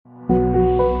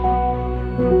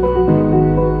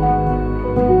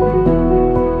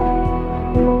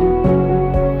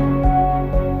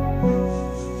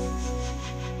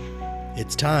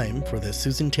time for the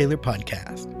Susan Taylor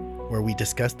Podcast, where we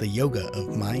discuss the yoga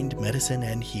of mind, medicine,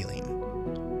 and healing.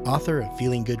 Author of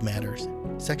Feeling Good Matters,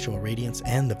 Sexual Radiance,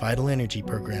 and the Vital Energy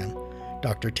Program,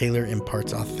 Dr. Taylor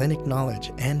imparts authentic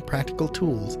knowledge and practical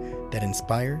tools that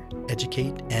inspire,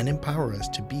 educate, and empower us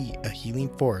to be a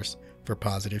healing force for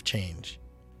positive change.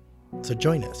 So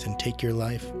join us and take your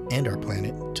life and our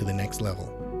planet to the next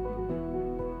level.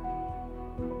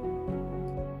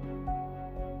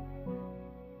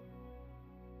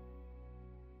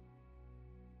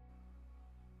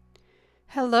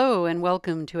 Hello and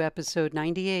welcome to episode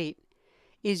 98.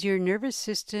 Is your nervous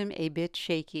system a bit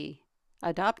shaky?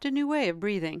 Adopt a new way of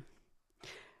breathing.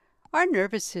 Our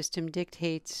nervous system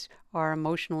dictates our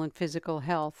emotional and physical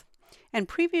health, and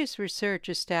previous research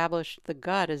established the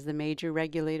gut as the major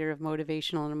regulator of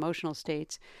motivational and emotional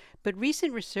states, but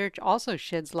recent research also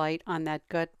sheds light on that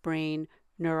gut-brain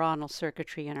neuronal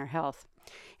circuitry in our health.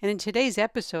 And in today's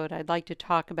episode, I'd like to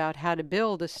talk about how to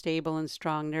build a stable and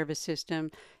strong nervous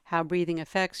system, how breathing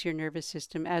affects your nervous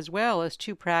system, as well as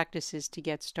 2 practices to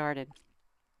get started.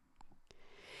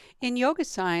 In yoga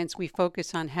science, we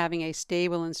focus on having a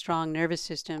stable and strong nervous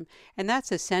system, and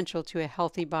that's essential to a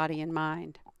healthy body and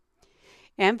mind.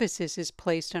 Emphasis is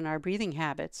placed on our breathing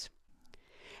habits.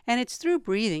 And it's through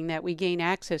breathing that we gain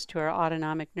access to our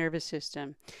autonomic nervous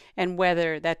system, and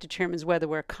whether that determines whether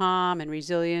we're calm and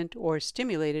resilient or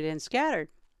stimulated and scattered.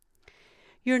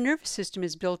 Your nervous system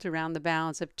is built around the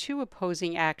balance of 2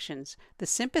 opposing actions: the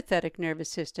sympathetic nervous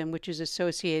system, which is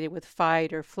associated with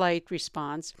fight or flight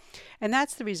response, and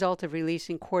that's the result of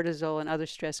releasing cortisol and other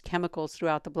stress chemicals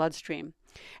throughout the bloodstream.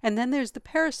 And then there's the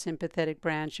parasympathetic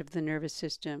branch of the nervous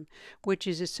system, which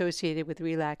is associated with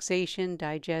relaxation,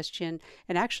 digestion,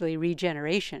 and actually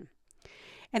regeneration.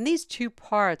 And these 2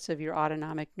 parts of your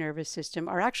autonomic nervous system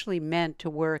are actually meant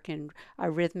to work in a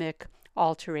rhythmic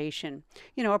alteration,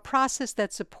 a process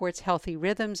that supports healthy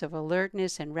rhythms of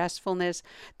alertness and restfulness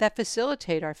that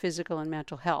facilitate our physical and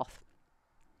mental health.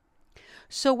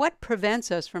 So what prevents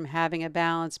us from having a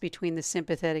balance between the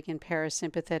sympathetic and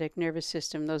parasympathetic nervous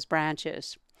system, those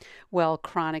branches? Well,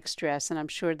 chronic stress, and I'm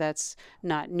sure that's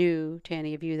not new to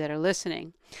any of you that are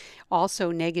listening.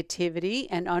 Also, negativity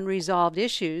and unresolved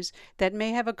issues that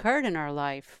may have occurred in our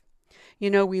life.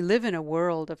 We live in a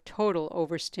world of total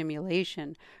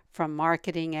overstimulation, from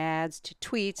marketing ads to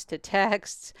tweets to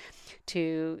texts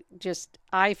to just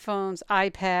iPhones,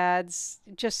 iPads.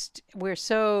 We're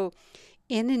so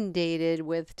inundated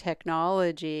with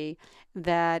technology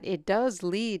that it does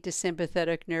lead to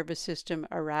sympathetic nervous system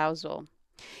arousal.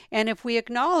 And if we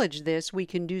acknowledge this, we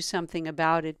can do something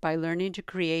about it by learning to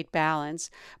create balance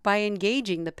by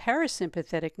engaging the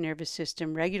parasympathetic nervous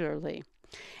system regularly.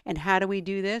 And how do we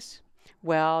do this?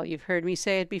 Well, you've heard me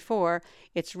say it before,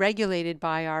 it's regulated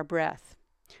by our breath.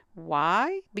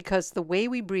 Why? Because the way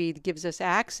we breathe gives us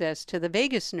access to the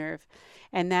vagus nerve,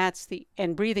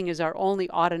 and breathing is our only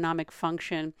autonomic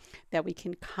function that we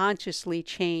can consciously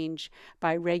change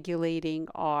by regulating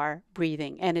our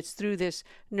breathing. And it's through this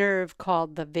nerve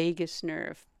called the vagus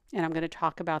nerve, and I'm going to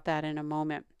talk about that in a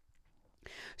moment.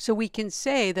 So we can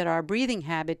say that our breathing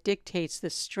habit dictates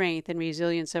the strength and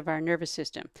resilience of our nervous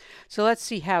system. So let's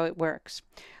see how it works.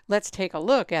 Let's take a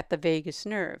look at the vagus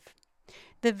nerve.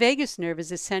 The vagus nerve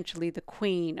is essentially the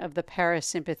queen of the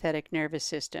parasympathetic nervous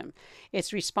system.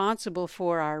 It's responsible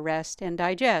for our rest and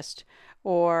digest,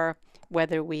 or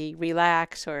whether we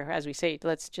relax, or as we say,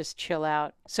 let's just chill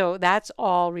out. So that's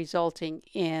all resulting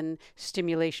in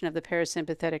stimulation of the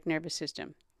parasympathetic nervous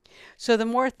system. So the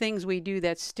more things we do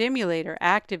that stimulate or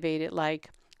activate it, like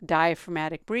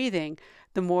diaphragmatic breathing,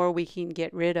 the more we can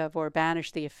get rid of or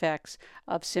banish the effects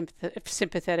of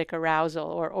sympathetic arousal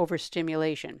or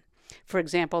overstimulation. For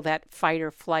example, that fight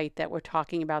or flight that we're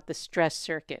talking about, the stress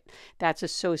circuit, that's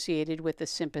associated with the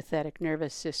sympathetic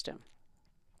nervous system.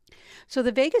 So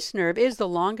the vagus nerve is the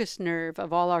longest nerve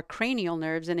of all our cranial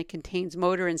nerves, and it contains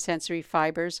motor and sensory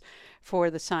fibers for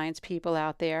the science people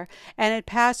out there, and it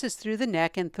passes through the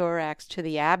neck and thorax to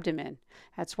the abdomen.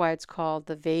 That's why it's called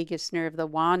the vagus nerve, the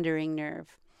wandering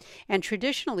nerve. And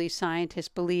traditionally, scientists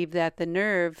believe that the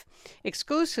nerve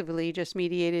exclusively just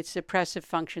mediated suppressive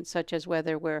functions, such as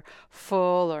whether we're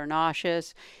full or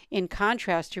nauseous, in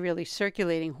contrast to really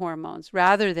circulating hormones,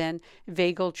 rather than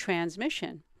vagal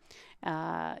transmission.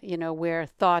 We're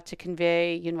thought to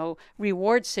convey,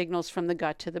 reward signals from the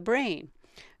gut to the brain.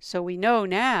 So we know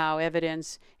now,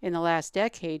 evidence in the last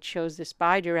decade shows this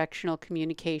bidirectional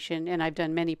communication, and I've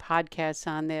done many podcasts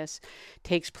on this,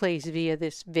 takes place via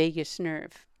this vagus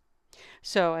nerve.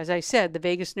 So, as I said, the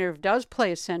vagus nerve does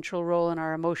play a central role in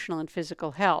our emotional and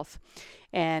physical health.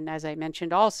 And as I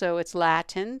mentioned also, it's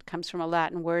Latin, comes from a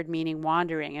Latin word meaning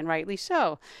wandering, and rightly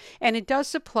so. And it does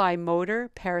supply motor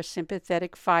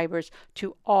parasympathetic fibers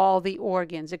to all the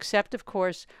organs, except, of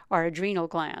course, our adrenal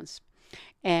glands.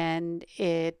 And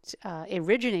it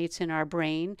originates in our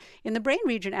brain, in the brain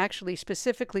region actually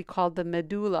specifically called the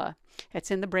medulla.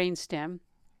 It's in the brainstem.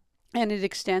 And it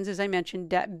extends, as I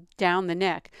mentioned, down the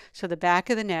neck, so the back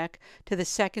of the neck to the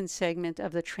second segment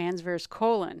of the transverse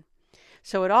colon.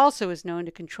 So it also is known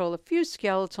to control a few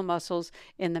skeletal muscles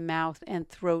in the mouth and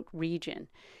throat region.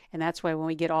 And that's why when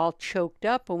we get all choked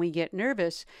up, when we get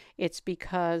nervous, it's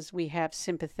because we have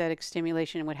sympathetic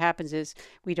stimulation. And what happens is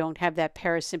we don't have that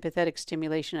parasympathetic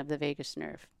stimulation of the vagus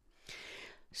nerve.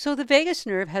 So the vagus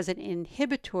nerve has an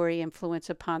inhibitory influence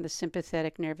upon the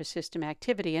sympathetic nervous system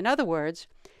activity. In other words,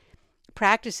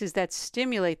 practices that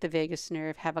stimulate the vagus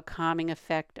nerve have a calming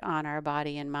effect on our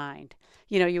body and mind.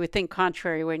 You would think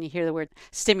contrary when you hear the word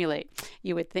stimulate.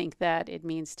 You would think that it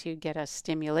means to get us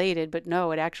stimulated, but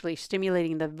no, it actually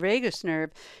stimulating the vagus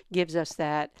nerve gives us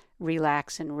that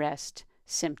relax and rest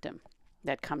symptom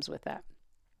that comes with that.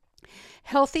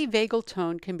 Healthy vagal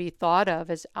tone can be thought of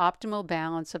as optimal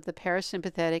balance of the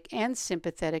parasympathetic and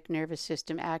sympathetic nervous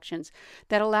system actions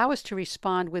that allow us to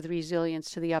respond with resilience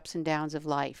to the ups and downs of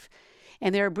life.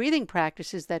 And there are breathing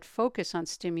practices that focus on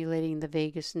stimulating the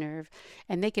vagus nerve,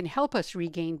 and they can help us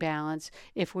regain balance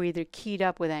if we're either keyed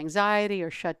up with anxiety or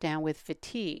shut down with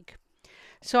fatigue.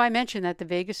 So I mentioned that the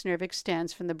vagus nerve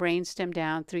extends from the brainstem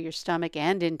down through your stomach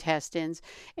and intestines,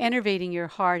 innervating your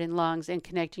heart and lungs and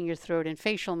connecting your throat and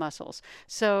facial muscles.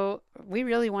 So we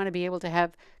really want to be able to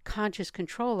have conscious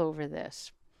control over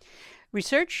this.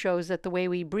 Research shows that the way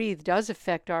we breathe does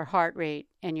affect our heart rate,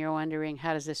 and you're wondering,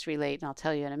 how does this relate? And I'll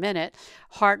tell you in a minute.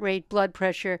 Heart rate, blood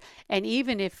pressure, and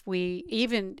even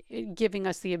giving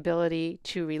us the ability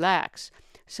to relax.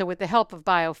 So with the help of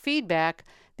biofeedback,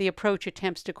 the approach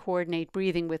attempts to coordinate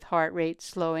breathing with heart rate,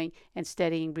 slowing and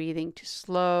steadying breathing to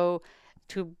slow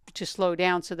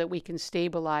down so that we can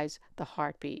stabilize the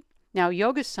heartbeat. Now,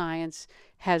 yoga science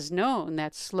has known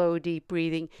that slow, deep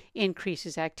breathing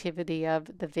increases activity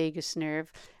of the vagus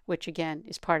nerve, which again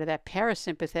is part of that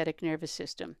parasympathetic nervous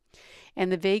system.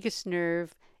 And the vagus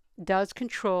nerve does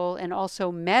control and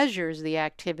also measures the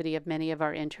activity of many of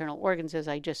our internal organs, as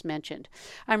I just mentioned.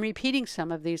 I'm repeating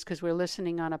some of these because we're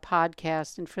listening on a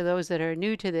podcast, and for those that are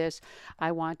new to this,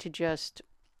 I want to just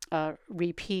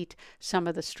repeat some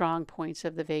of the strong points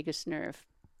of the vagus nerve.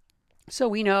 So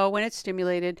we know when it's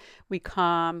stimulated, we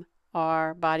calm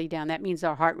our body down. That means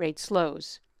our heart rate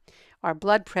slows. Our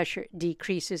blood pressure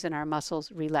decreases and our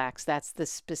muscles relax. That's the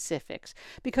specifics,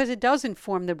 because it does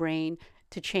inform the brain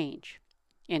to change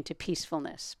into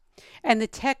peacefulness. And the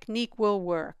technique will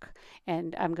work.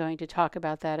 And I'm going to talk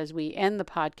about that as we end the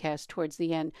podcast towards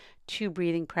the end, 2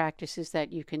 breathing practices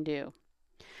that you can do.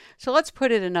 So let's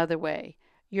put it another way.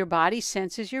 Your body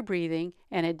senses your breathing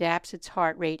and adapts its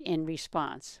heart rate in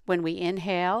response. When we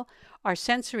inhale, our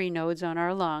sensory nodes on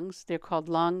our lungs, they're called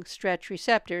lung stretch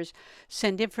receptors,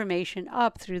 send information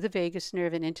up through the vagus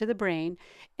nerve and into the brain.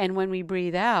 And when we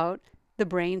breathe out, the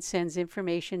brain sends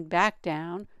information back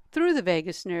down through the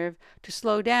vagus nerve to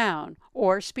slow down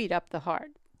or speed up the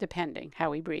heart, depending how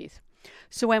we breathe.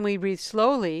 So when we breathe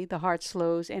slowly, the heart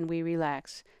slows and we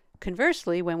relax.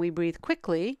 Conversely, when we breathe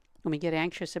quickly, when we get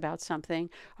anxious about something,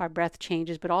 our breath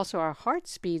changes, but also our heart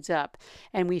speeds up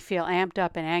and we feel amped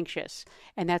up and anxious.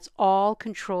 And that's all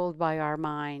controlled by our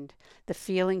mind, the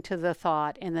feeling to the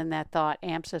thought, and then that thought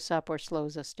amps us up or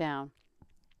slows us down.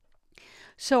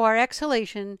 So our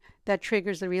exhalation that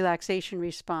triggers the relaxation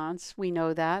response, we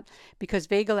know that because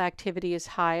vagal activity is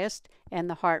highest and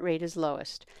the heart rate is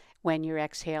lowest when you're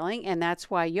exhaling. And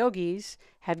that's why yogis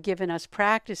have given us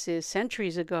practices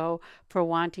centuries ago for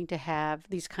wanting to have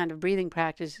these kind of breathing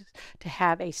practices to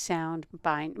have a sound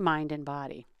mind and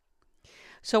body.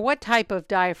 So what type of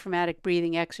diaphragmatic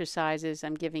breathing exercises,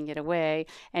 I'm giving it away,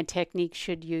 and techniques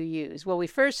should you use? Well, we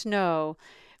first know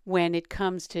when it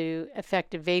comes to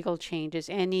effective vagal changes,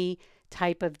 any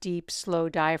type of deep, slow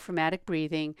diaphragmatic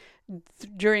breathing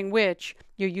during which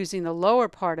you're using the lower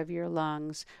part of your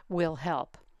lungs will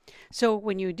help. So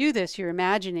when you do this, you're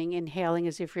imagining inhaling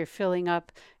as if you're filling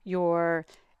up your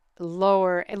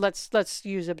lower, let's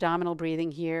use abdominal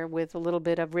breathing here with a little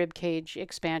bit of rib cage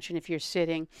expansion. If you're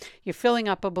sitting, you're filling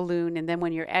up a balloon, and then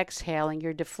when you're exhaling,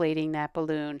 you're deflating that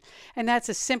balloon. And that's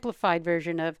a simplified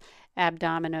version of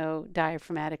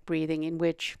abdomino-diaphragmatic breathing, in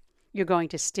which you're going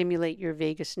to stimulate your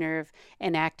vagus nerve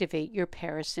and activate your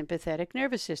parasympathetic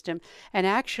nervous system and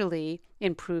actually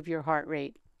improve your heart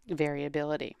rate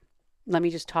variability. Let me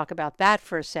just talk about that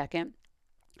for a second.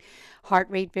 Heart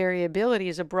rate variability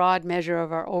is a broad measure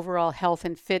of our overall health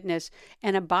and fitness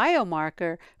and a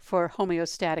biomarker for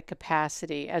homeostatic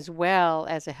capacity as well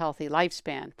as a healthy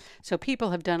lifespan. So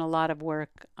people have done a lot of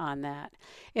work on that.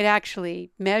 It actually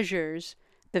measures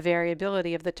the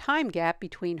variability of the time gap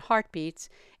between heartbeats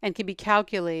and can be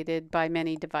calculated by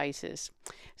many devices.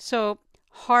 So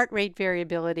heart rate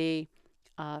variability,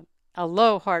 a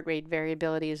low heart rate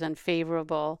variability is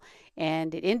unfavorable,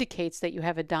 and it indicates that you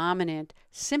have a dominant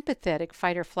sympathetic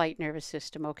fight or flight nervous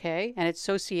system, okay? And it's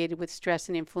associated with stress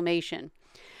and inflammation.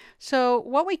 So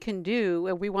what we can do,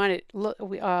 we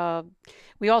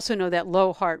also know that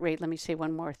low heart rate, let me say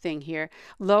one more thing here,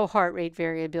 low heart rate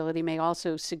variability may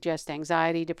also suggest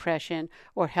anxiety, depression,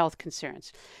 or health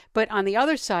concerns. But on the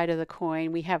other side of the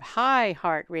coin, we have high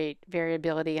heart rate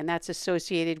variability, and that's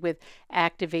associated with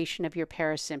activation of your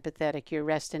parasympathetic, your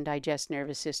rest and digest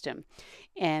nervous system,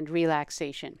 and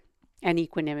relaxation and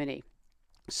equanimity.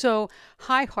 So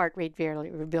high heart rate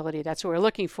variability, that's what we're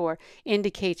looking for,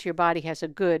 indicates your body has a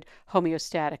good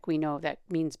homeostatic. We know that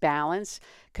means balance,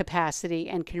 capacity,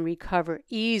 and can recover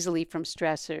easily from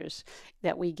stressors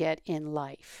that we get in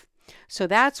life. So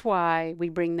that's why we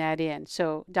bring that in.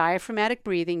 So diaphragmatic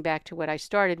breathing, back to what I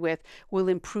started with, will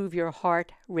improve your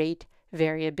heart rate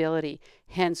variability,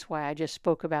 hence why I just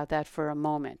spoke about that for a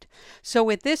moment. So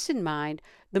with this in mind,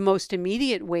 the most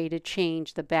immediate way to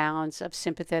change the balance of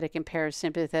sympathetic and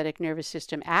parasympathetic nervous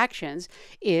system actions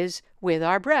is with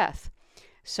our breath.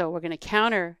 So we're going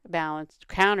to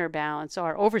counterbalance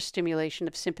our overstimulation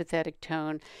of sympathetic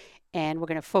tone, and we're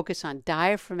going to focus on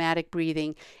diaphragmatic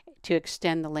breathing to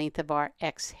extend the length of our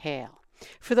exhale.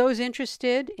 For those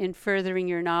interested in furthering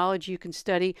your knowledge, you can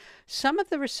study some of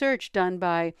the research done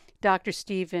by Dr.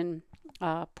 Stephen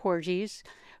Porges,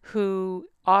 who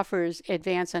offers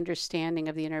advanced understanding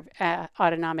of the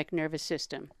autonomic nervous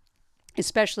system,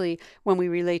 especially when we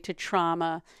relate to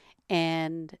trauma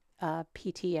and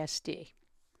PTSD.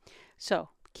 So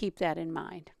keep that in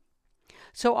mind.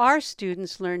 So our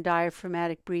students learn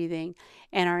diaphragmatic breathing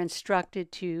and are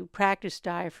instructed to practice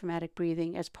diaphragmatic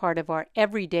breathing as part of our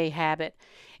everyday habit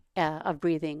of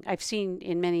breathing. I've seen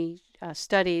in many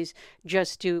studies,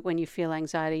 just do it when you feel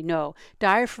anxiety. No,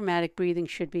 diaphragmatic breathing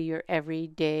should be your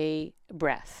everyday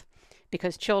breath,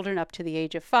 because children up to the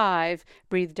age of 5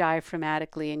 breathe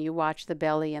diaphragmatically, and you watch the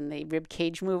belly and the rib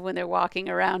cage move when they're walking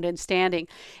around and standing,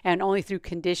 and only through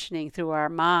conditioning through our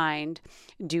mind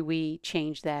do we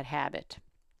change that habit.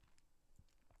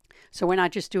 So we're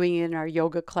not just doing it in our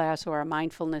yoga class or our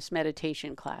mindfulness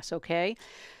meditation class, okay?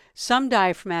 Some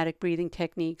diaphragmatic breathing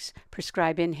techniques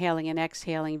prescribe inhaling and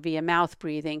exhaling via mouth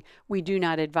breathing. We do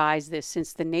not advise this,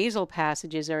 since the nasal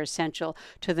passages are essential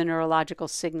to the neurological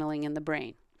signaling in the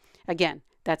brain. Again,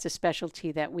 that's a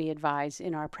specialty that we advise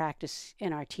in our practice,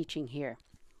 in our teaching here.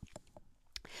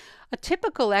 A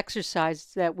typical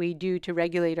exercise that we do to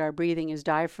regulate our breathing is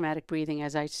diaphragmatic breathing,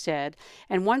 as I said.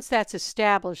 And once that's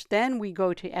established, then we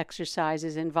go to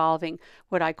exercises involving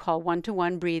what I call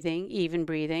 1-to-1 breathing, even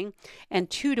breathing, and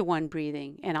 2-to-1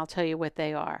 breathing. And I'll tell you what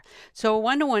they are. So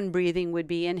 1-to-1 breathing would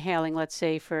be inhaling, let's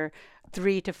say, for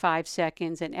 3 to 5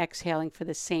 seconds and exhaling for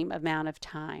the same amount of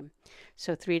time.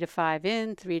 So 3 to 5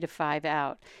 in, 3 to 5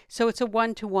 out. So it's a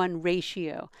 1-to-1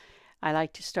 ratio. I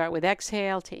like to start with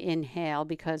exhale to inhale,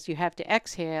 because you have to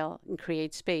exhale and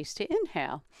create space to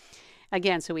inhale.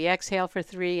 Again, so we exhale for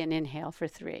 3 and inhale for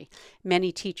 3.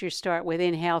 Many teachers start with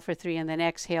inhale for 3 and then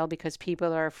exhale because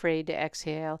people are afraid to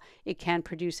exhale. It can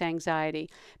produce anxiety.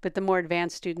 But the more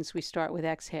advanced students, we start with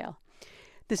exhale.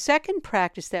 The second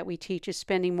practice that we teach is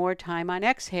spending more time on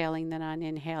exhaling than on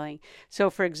inhaling. So,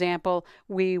 for example,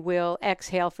 we will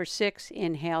exhale for 6,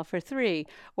 inhale for 3,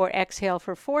 or exhale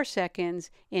for 4 seconds,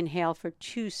 inhale for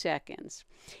 2 seconds.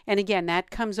 And again, that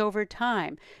comes over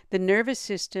time. The nervous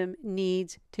system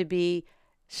needs to be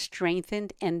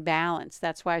strengthened and balanced.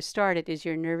 That's why I started. Is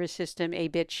your nervous system a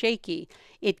bit shaky?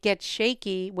 It gets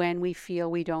shaky when we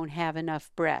feel we don't have enough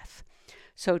breath.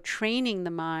 So training the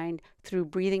mind through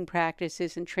breathing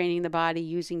practices and training the body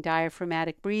using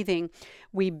diaphragmatic breathing,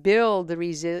 we build the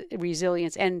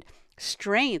resilience and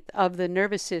strength of the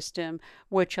nervous system,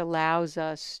 which allows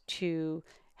us to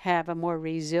have a more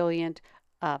resilient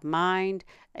mind,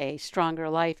 a stronger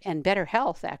life, and better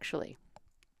health, actually.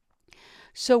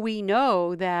 So we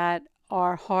know that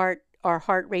our heart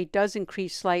rate does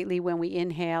increase slightly when we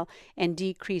inhale and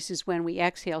decreases when we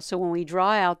exhale. So when we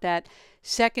draw out that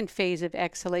second phase of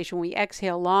exhalation, when we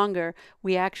exhale longer,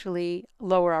 we actually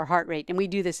lower our heart rate. And we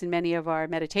do this in many of our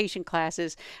meditation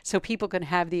classes so people can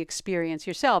have the experience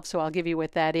yourself. So I'll give you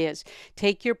what that is.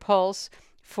 Take your pulse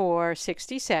for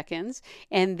 60 seconds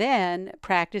and then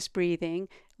practice breathing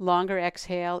longer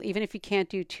exhale. Even if you can't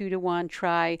do 2 to 1,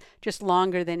 try just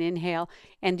longer than inhale,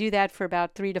 and do that for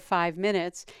about 3 to 5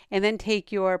 minutes, and then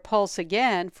take your pulse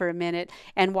again for a minute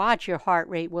and watch your heart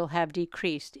rate will have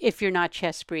decreased if you're not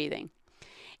chest breathing.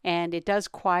 And it does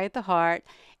quiet the heart,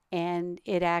 and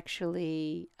it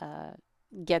actually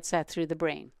gets that through the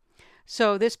brain.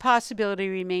 So this possibility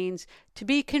remains to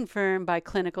be confirmed by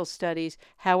clinical studies.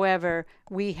 However,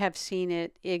 we have seen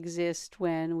it exist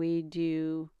when we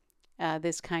do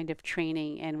this kind of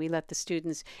training and we let the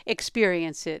students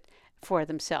experience it for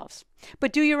themselves.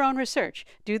 But do your own research.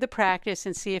 Do the practice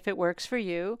and see if it works for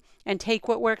you, and take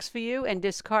what works for you and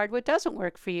discard what doesn't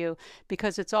work for you,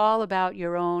 because it's all about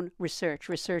your own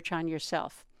research on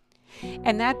yourself.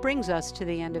 And that brings us to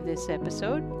the end of this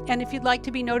episode. And if you'd like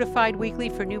to be notified weekly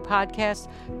for new podcasts,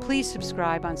 please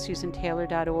subscribe on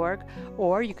susantaylor.org,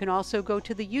 or you can also go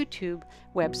to the YouTube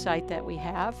website that we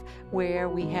have, where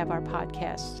we have our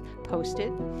podcasts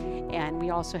posted. And we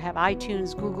also have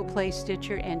iTunes, Google Play,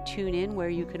 Stitcher, and TuneIn, where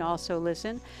you can also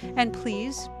listen. And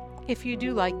please, if you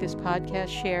do like this podcast,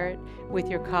 share it with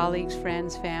your colleagues,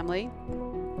 friends, family.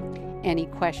 Any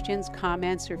questions,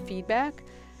 comments, or feedback,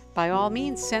 by all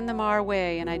means, send them our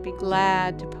way, and I'd be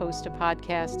glad to post a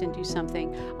podcast and do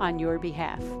something on your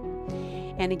behalf.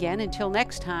 And again, until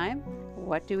next time,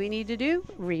 what do we need to do?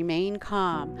 Remain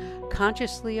calm,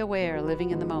 consciously aware,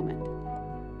 living in the moment.